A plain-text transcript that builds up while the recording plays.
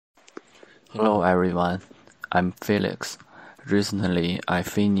Hello everyone, I'm Felix. Recently, I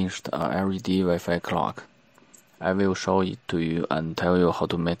finished a LED Wi-Fi clock. I will show it to you and tell you how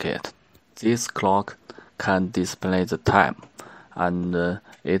to make it. This clock can display the time, and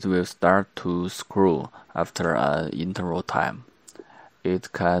it will start to screw after an interval time.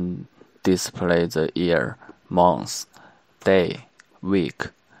 It can display the year, month, day, week,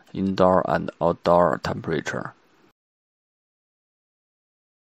 indoor and outdoor temperature.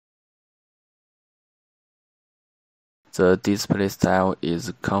 The display style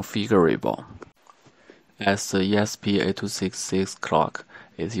is configurable. As the ESP8266 clock,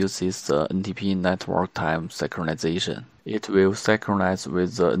 it uses the NTP network time synchronization. It will synchronize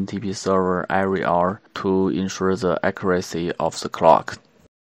with the NTP server every hour to ensure the accuracy of the clock.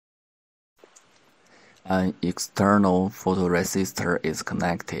 An external photoresistor is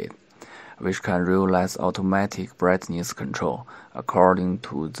connected, which can realize automatic brightness control according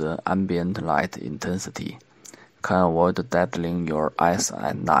to the ambient light intensity. Can avoid dazzling your eyes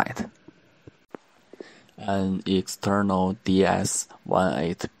at night. An external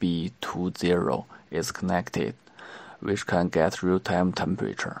DS18B20 is connected, which can get real-time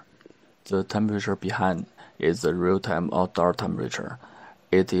temperature. The temperature behind is the real-time outdoor temperature.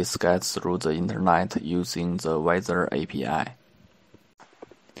 It is get through the internet using the weather API.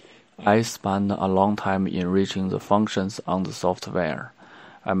 I spent a long time enriching the functions on the software.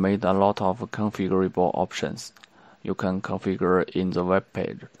 I made a lot of configurable options. You can configure in the web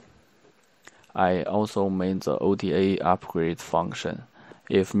page. I also made the OTA upgrade function.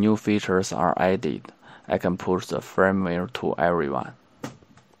 If new features are added, I can push the firmware to everyone.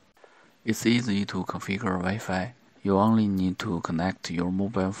 It's easy to configure Wi-Fi. You only need to connect your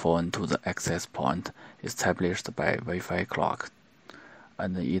mobile phone to the access point established by Wi-Fi clock,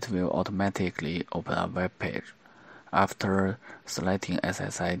 and it will automatically open a web page. After selecting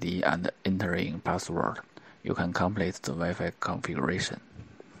SSID and entering password, you can complete the Wi-Fi configuration.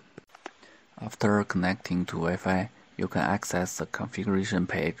 After connecting to Wi-Fi, you can access the configuration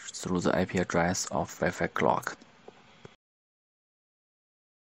page through the IP address of Wi-Fi clock.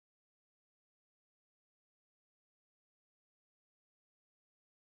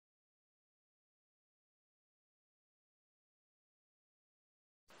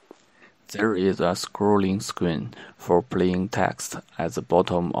 There is a scrolling screen for playing text at the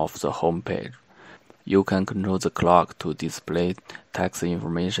bottom of the home page. You can control the clock to display text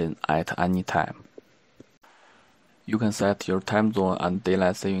information at any time. You can set your time zone and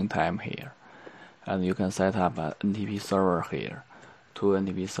daylight saving time here, and you can set up an NTP server here. Two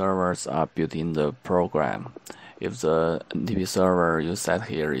NTP servers are built in the program. If the NTP server you set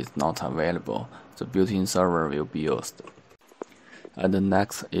here is not available, the built-in server will be used. And the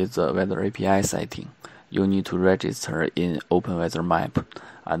next is the weather API setting. You need to register in Open Weather Map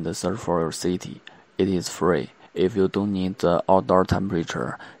and search for your city. It is free. If you don't need the outdoor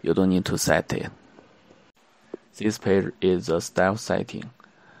temperature, you don't need to set it. This page is the style setting,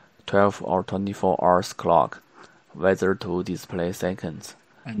 12 or 24 hours clock, weather to display seconds.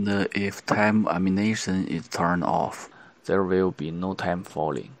 And if time animation is turned off, there will be no time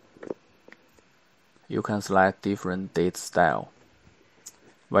falling. You can select different date style.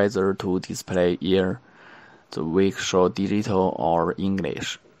 Weather to display year, the week show digital or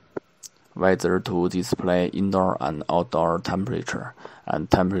English. Weather to display indoor and outdoor temperature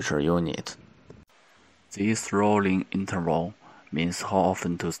and temperature unit. This rolling interval means how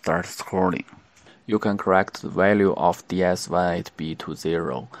often to start scrolling. You can correct the value of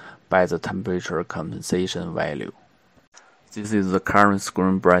DS18B20 by the temperature compensation value. This is the current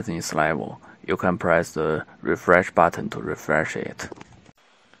screen brightness level. You can press the refresh button to refresh it.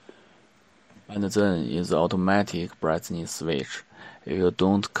 And then is the automatic brightness switch. If you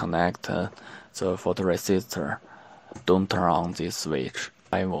don't connect the photoresistor, don't turn on this switch.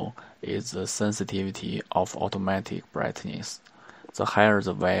 Level is the sensitivity of automatic brightness. The higher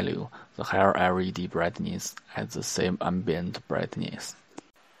the value, the higher LED brightness at the same ambient brightness.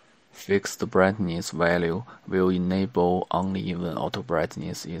 Fixed brightness value will enable only when auto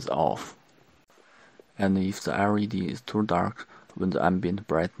brightness is off. And if the LED is too dark when the ambient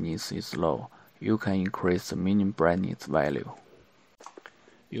brightness is low, you can increase the minimum brightness value.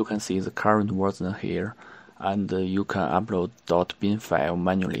 You can see the current version here, and you can upload .bin file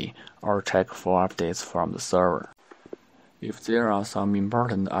manually or check for updates from the server. If there are some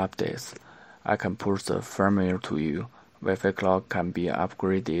important updates, I can push the firmware to you. Wi-Fi clock can be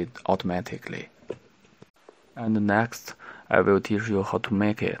upgraded automatically. And next, I will teach you how to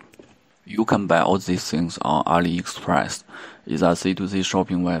make it. You can buy all these things on AliExpress. It's a C2C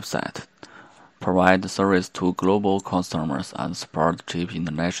shopping website. provide service to global customers and support cheap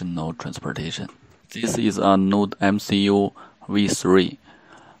international transportation. This is a NodeMCU V3,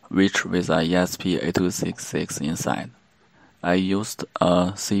 which with a ESP8266 inside. I used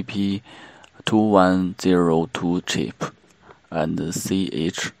a CP2102 chip, and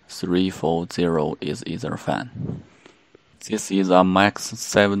CH340 is either fan. This is a Max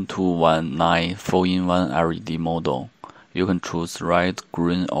 7219 4-in-1 LED model. You can choose red,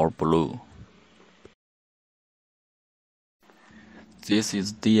 green, or blue. This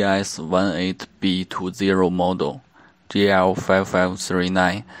is DS18B20 model,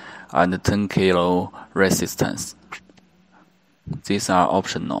 GL5539, and 10 kilo resistance. These are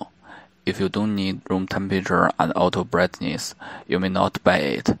optional. If you don't need room temperature and auto brightness, you may not buy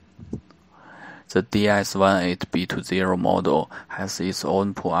it. The DS18B20 model has its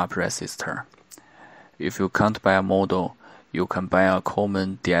own pull-up resistor. If you can't buy a model, you can buy a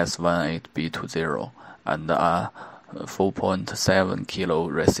common DS18B20 and a 4.7 kilo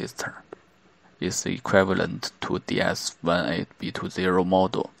resistor. It's equivalent to DS18B20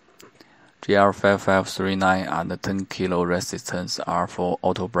 model. GL5539 and 10 kilo resistance are for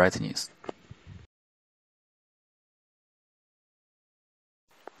auto brightness.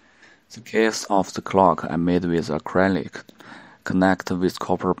 The case of the clock I made with acrylic, connected with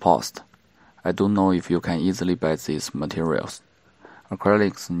copper post. I don't know if you can easily buy these materials.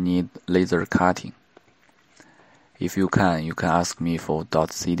 Acrylics need laser cutting. If you can ask me for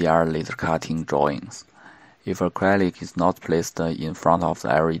 .cdr laser cutting drawings. If acrylic is not placed in front of the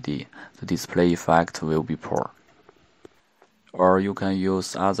LED, the display effect will be poor. Or you can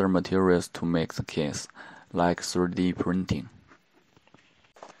use other materials to make the case, like 3D printing.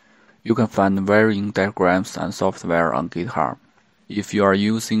 You can find varying diagrams and software on GitHub. If you are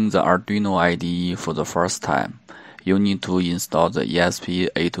using the Arduino IDE for the first time, you need to install the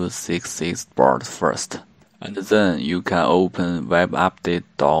ESP8266 board first. And then you can open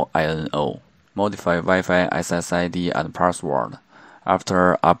webupdate.ino, modify Wi-Fi SSID and password.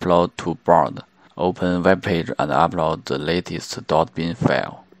 After upload to board, open webpage and upload the latest .bin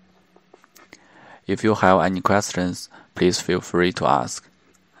file. If you have any questions, please feel free to ask.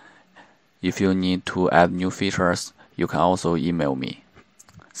 If you need to add new features, you can also email me.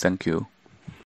 Thank you.